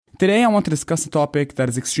Today I want to discuss a topic that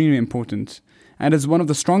is extremely important and is one of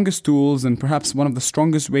the strongest tools and perhaps one of the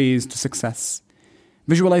strongest ways to success.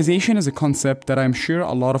 Visualization is a concept that I'm sure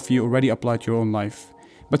a lot of you already apply to your own life,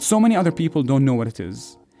 but so many other people don't know what it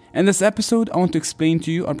is. In this episode, I want to explain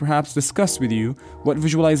to you or perhaps discuss with you what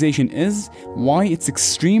visualization is, why it's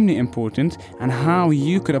extremely important, and how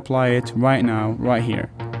you could apply it right now, right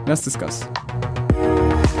here. Let's discuss.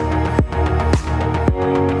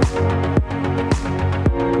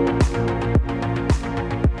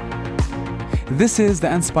 This is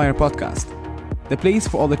the Inspire Podcast, the place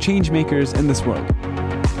for all the change makers in this world.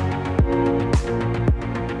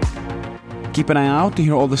 Keep an eye out to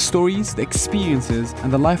hear all the stories, the experiences,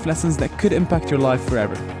 and the life lessons that could impact your life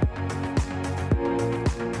forever.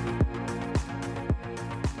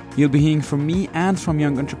 You'll be hearing from me and from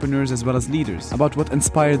young entrepreneurs as well as leaders about what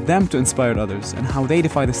inspired them to inspire others and how they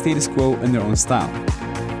defy the status quo in their own style.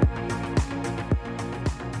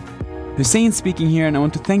 Hussein speaking here, and I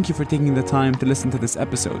want to thank you for taking the time to listen to this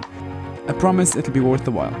episode. I promise it'll be worth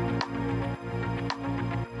the while.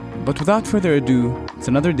 But without further ado, it's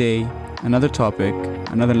another day, another topic,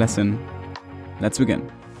 another lesson. Let's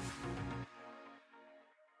begin.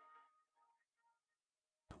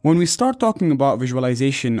 When we start talking about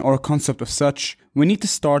visualization or a concept of such, we need to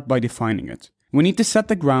start by defining it. We need to set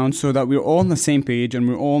the ground so that we're all on the same page and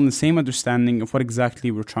we're all in the same understanding of what exactly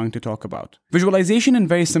we're trying to talk about. Visualization, in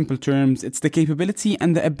very simple terms, it's the capability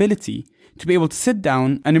and the ability to be able to sit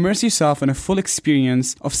down and immerse yourself in a full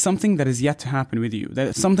experience of something that is yet to happen with you, that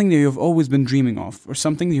is something that you've always been dreaming of, or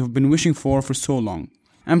something that you've been wishing for so long.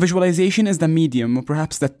 And visualization is the medium, or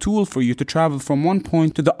perhaps the tool for you to travel from one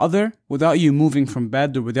point to the other without you moving from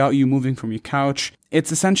bed or without you moving from your couch.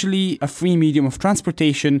 It's essentially a free medium of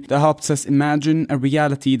transportation that helps us imagine a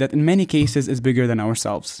reality that in many cases is bigger than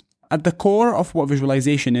ourselves. At the core of what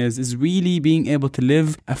visualization is really being able to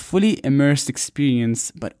live a fully immersed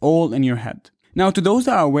experience, but all in your head. Now, to those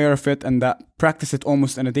that are aware of it and that practice it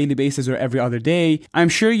almost on a daily basis or every other day, I'm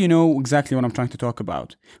sure you know exactly what I'm trying to talk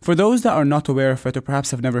about. For those that are not aware of it or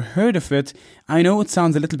perhaps have never heard of it, I know it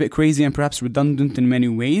sounds a little bit crazy and perhaps redundant in many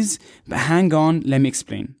ways, but hang on, let me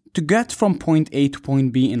explain. To get from point A to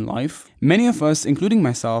point B in life, many of us, including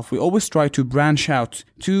myself, we always try to branch out,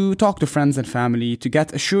 to talk to friends and family, to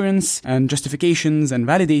get assurance and justifications and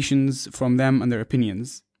validations from them and their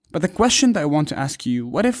opinions. But the question that I want to ask you,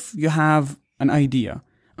 what if you have an idea,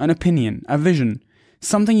 an opinion, a vision,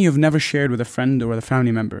 something you've never shared with a friend or with a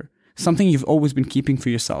family member, something you've always been keeping for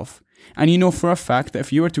yourself, and you know for a fact that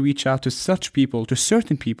if you were to reach out to such people, to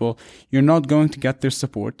certain people, you're not going to get their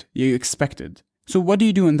support you expected. So what do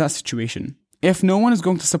you do in that situation? If no one is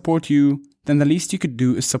going to support you, then the least you could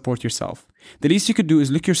do is support yourself. The least you could do is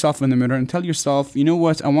look yourself in the mirror and tell yourself, you know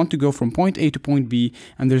what, I want to go from point A to point B,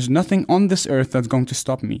 and there's nothing on this earth that's going to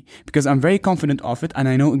stop me, because I'm very confident of it and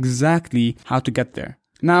I know exactly how to get there.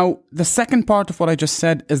 Now, the second part of what I just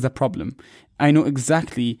said is the problem. I know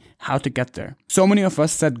exactly how to get there. So many of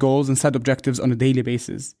us set goals and set objectives on a daily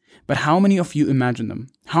basis, but how many of you imagine them?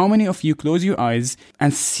 How many of you close your eyes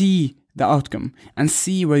and see the outcome and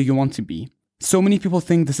see where you want to be? So many people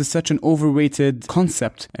think this is such an overrated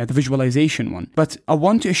concept, the visualization one. But I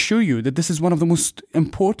want to assure you that this is one of the most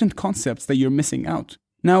important concepts that you're missing out.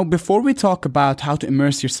 Now, before we talk about how to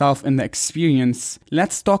immerse yourself in the experience,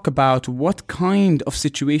 let's talk about what kind of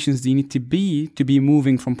situations do you need to be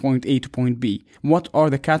moving from point A to point B. What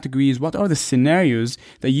are the categories, what are the scenarios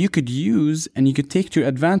that you could use and you could take to your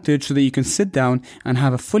advantage so that you can sit down and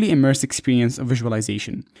have a fully immersed experience of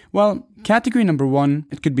visualization? Well, category number one,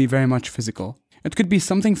 it could be very much physical. It could be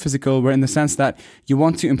something physical where in the sense that you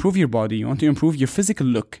want to improve your body, you want to improve your physical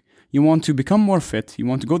look. You want to become more fit. You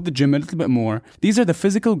want to go to the gym a little bit more. These are the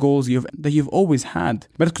physical goals that you've always had.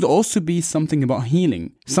 But it could also be something about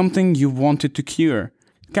healing, something you've wanted to cure.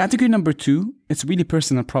 Category number two, it's really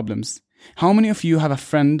personal problems. How many of you have a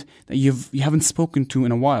friend that you haven't spoken to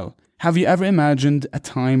in a while? Have you ever imagined a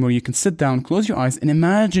time where you can sit down, close your eyes, and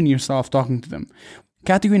imagine yourself talking to them?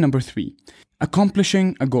 Category number three,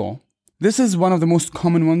 accomplishing a goal. This is one of the most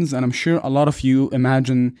common ones, and I'm sure a lot of you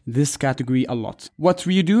imagine this category a lot. What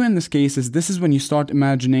you do in this case is this is when you start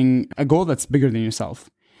imagining a goal that's bigger than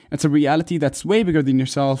yourself. It's a reality that's way bigger than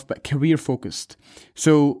yourself, but career focused.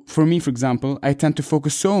 So for me, for example, I tend to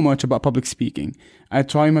focus so much about public speaking. I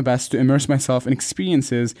try my best to immerse myself in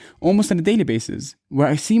experiences almost on a daily basis, where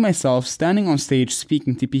I see myself standing on stage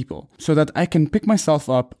speaking to people, so that I can pick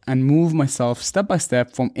myself up and move myself step by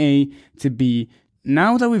step from A to B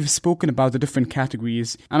now that we've spoken about the different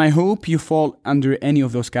categories, and I hope you fall under any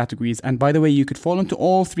of those categories, and by the way, you could fall into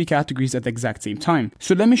all 3 categories at the exact same time.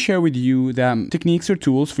 So let me share with you the techniques or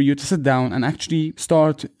tools for you to sit down and actually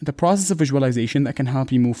start the process of visualization that can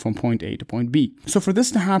help you move from point A to point B. So for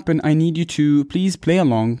this to happen, I need you to please play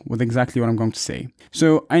along with exactly what I'm going to say.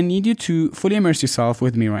 So I need you to fully immerse yourself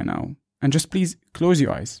with me right now, and just please close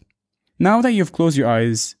your eyes. Now that you've closed your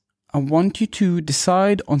eyes, I want you to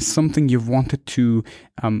decide on something you've wanted to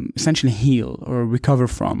essentially heal or recover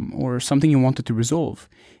from, or something you wanted to resolve.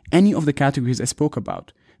 Any of the categories I spoke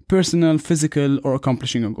about: personal, physical, or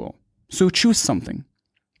accomplishing a goal. So choose something.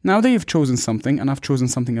 Now that you've chosen something, and I've chosen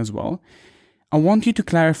something as well, I want you to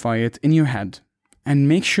clarify it in your head and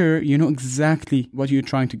make sure you know exactly what you're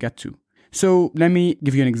trying to get to. So let me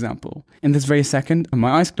give you an example. In this very second,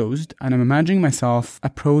 my eyes closed, and I'm imagining myself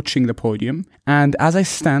approaching the podium. And as I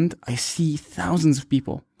stand, I see thousands of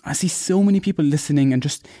people. I see so many people listening and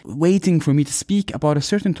just waiting for me to speak about a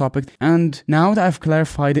certain topic. And now that I've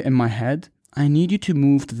clarified it in my head, I need you to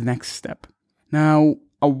move to the next step. Now,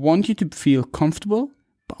 I want you to feel comfortable,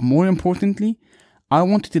 but more importantly, I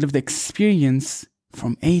want you to live the experience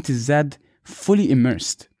from A to Z fully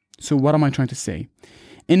immersed. So what am I trying to say?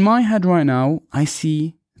 In my head right now, I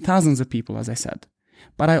see thousands of people, as I said.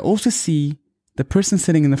 But I also see the person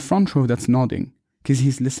sitting in the front row that's nodding because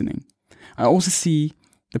he's listening. I also see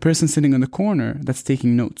the person sitting in the corner that's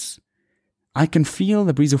taking notes. I can feel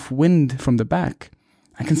the breeze of wind from the back.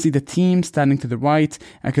 I can see the team standing to the right.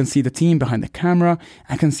 I can see the team behind the camera.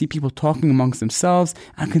 I can see people talking amongst themselves.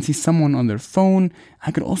 I can see someone on their phone.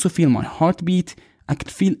 I could also feel my heartbeat. I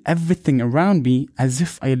could feel everything around me as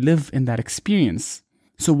if I live in that experience.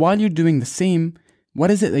 So while you're doing the same,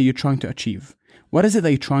 what is it that you're trying to achieve? What is it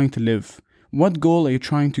that you're trying to live? What goal are you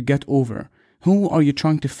trying to get over? Who are you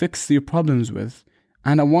trying to fix your problems with?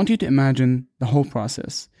 And I want you to imagine the whole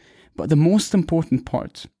process. But the most important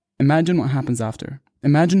part, imagine what happens after.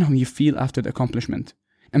 Imagine how you feel after the accomplishment.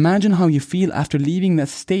 Imagine how you feel after leaving that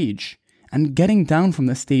stage and getting down from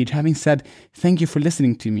the stage, having said, "Thank you for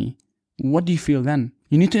listening to me." What do you feel then?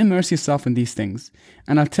 You need to immerse yourself in these things.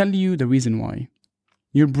 And I'll tell you the reason why.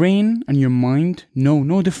 Your brain and your mind know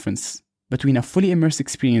no difference between a fully immersed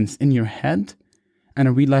experience in your head and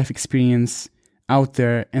a real life experience out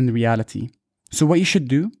there in the reality. So what you should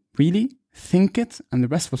do, really, think it and the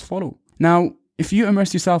rest will follow. Now, if you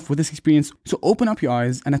immerse yourself with this experience, so open up your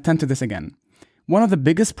eyes and attend to this again. One of the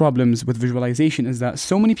biggest problems with visualization is that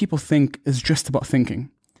so many people think it's just about thinking.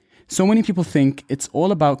 So many people think it's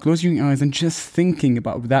all about closing your eyes and just thinking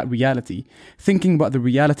about that reality, thinking about the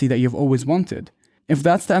reality that you've always wanted. If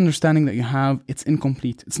that's the understanding that you have, it's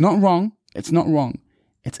incomplete. It's not wrong. It's not wrong.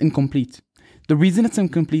 It's incomplete. The reason it's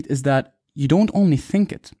incomplete is that you don't only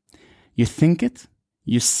think it. You think it,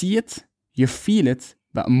 you see it, you feel it,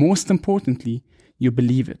 but most importantly, you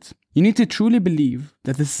believe it. You need to truly believe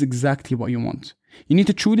that this is exactly what you want. You need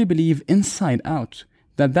to truly believe inside out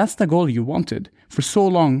that that's the goal you wanted for so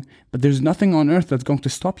long, but there's nothing on earth that's going to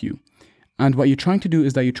stop you. And what you're trying to do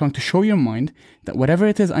is that you're trying to show your mind that whatever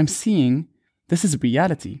it is I'm seeing, this is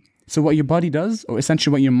reality. So what your body does, or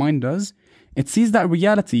essentially what your mind does, it sees that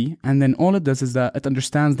reality, and then all it does is that it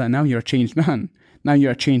understands that now you're a changed man. Now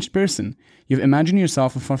you're a changed person. You've imagined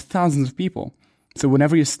yourself in front of thousands of people. So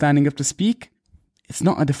whenever you're standing up to speak, it's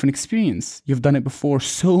not a different experience. You've done it before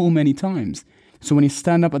so many times. So when you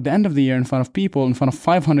stand up at the end of the year in front of people, in front of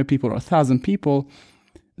 500 people or 1,000 people,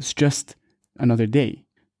 it's just another day.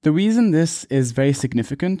 The reason this is very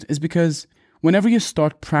significant is because whenever you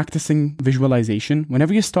start practicing visualization,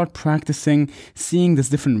 whenever you start practicing seeing this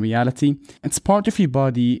different reality, it's part of your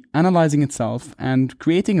body analyzing itself and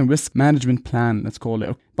creating a risk management plan, let's call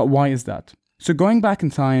it. But why is that? So going back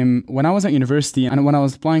in time, when I was at university and when I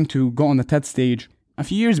was applying to go on the TED stage, a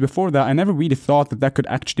few years before that, I never really thought that that could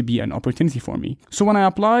actually be an opportunity for me. So when I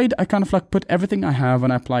applied, I kind of like put everything I have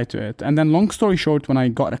and I applied to it. And then long story short, when I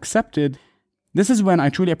got accepted, this is when I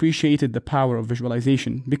truly appreciated the power of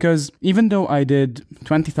visualization, because even though I did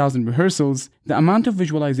 20,000 rehearsals, the amount of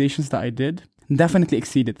visualizations that I did definitely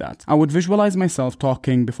exceeded that. I would visualize myself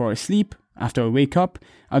talking before I sleep, after I wake up.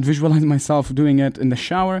 I'd visualize myself doing it in the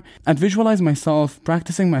shower. I'd visualize myself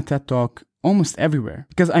practicing my TED Talk almost everywhere,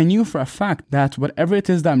 because I knew for a fact that whatever it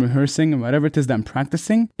is that I'm rehearsing and whatever it is that I'm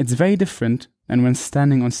practicing, it's very different than when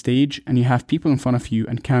standing on stage and you have people in front of you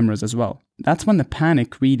and cameras as well. That's when the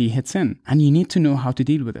panic really hits in, and you need to know how to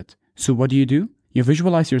deal with it. So what do? You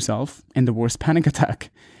visualize yourself in the worst panic attack.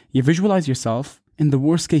 You visualize yourself in the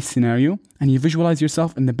worst case scenario, and you visualize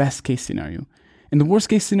yourself in the best case scenario. In the worst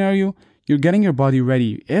case scenario, You're getting your body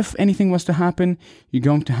ready. If anything was to happen, you're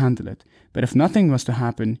going to handle it. But if nothing was to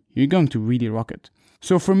happen, you're going to really rock it.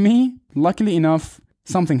 So for me, luckily enough,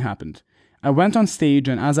 something happened. I went on stage,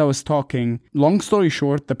 and as I was talking, long story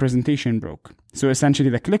short, the presentation broke. So essentially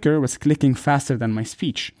the clicker was clicking faster than my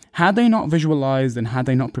speech. Had I not visualized and had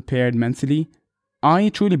I not prepared mentally, I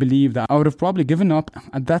truly believe that I would have probably given up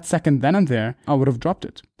at that second then and there. I would have dropped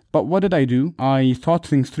it. But what did I do? I thought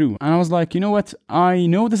things through. And I was like, you know what? I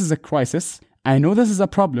know this is a crisis. I know this is a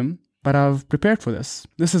problem, but I've prepared for this.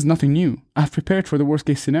 This is nothing new. I've prepared for the worst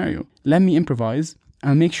case scenario. Let me improvise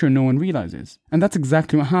and make sure no one realizes. And that's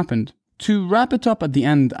exactly what happened. To wrap it up at the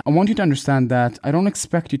end, I want you to understand that I don't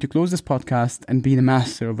expect you to close this podcast and be the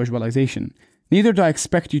master of visualization. Neither do I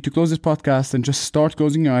expect you to close this podcast and just start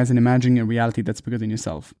closing your eyes and imagining a reality that's bigger than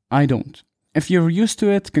yourself. I don't. If you're used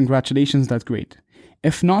to it, congratulations, that's great.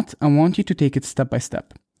 If not, I want you to take it step by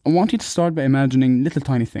step. I want you to start by imagining little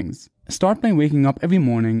tiny things. Start by waking up every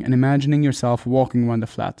morning and imagining yourself walking around the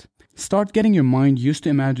flat. Start getting your mind used to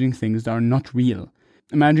imagining things that are not real.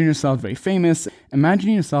 Imagine yourself very famous.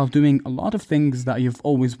 Imagine yourself doing a lot of things that you've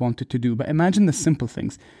always wanted to do. But imagine the simple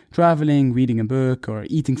things. Traveling, reading a book, or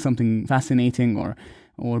eating something fascinating,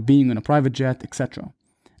 or being on a private jet, etc.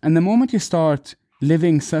 And the moment you start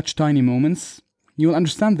living such tiny moments, you will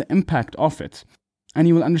understand the impact of it. And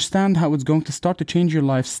you will understand how it's going to start to change your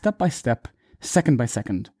life step by step, second by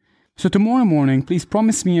second. So tomorrow morning, please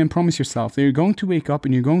promise me and promise yourself that you're going to wake up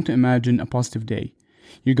and you're going to imagine a positive day.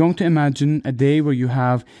 You're going to imagine a day where you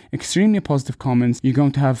have extremely positive comments. You're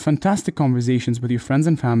going to have fantastic conversations with your friends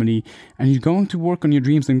and family. And you're going to work on your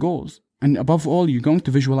dreams and goals. And above all, you're going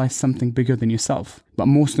to visualize something bigger than yourself. But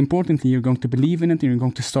most importantly, you're going to believe in it and you're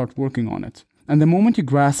going to start working on it. And the moment you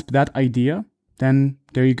grasp that idea, then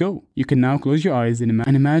there you go. You can now close your eyes and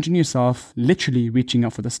imagine yourself literally reaching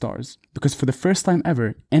out for the stars. Because for the first time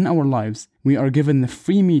ever in our lives, we are given the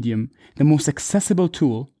free medium, the most accessible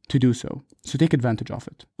tool to do so. So take advantage of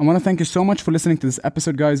it. I want to thank you so much for listening to this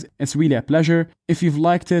episode, guys. It's really a pleasure. If you've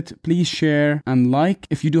liked it, please share and like.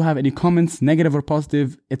 If you do have any comments, negative or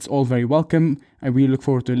positive, it's all very welcome. I really look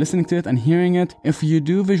forward to listening to it and hearing it. If you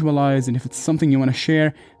do visualize and if it's something you want to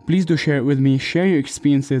share, please do share it with me. Share your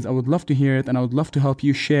experiences. I would love to hear it and I would love to help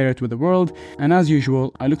you share it with the world. And as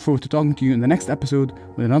usual, I look forward to talking to you in the next episode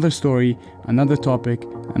with another story, another topic,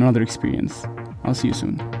 another experience. I'll see you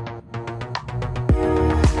soon.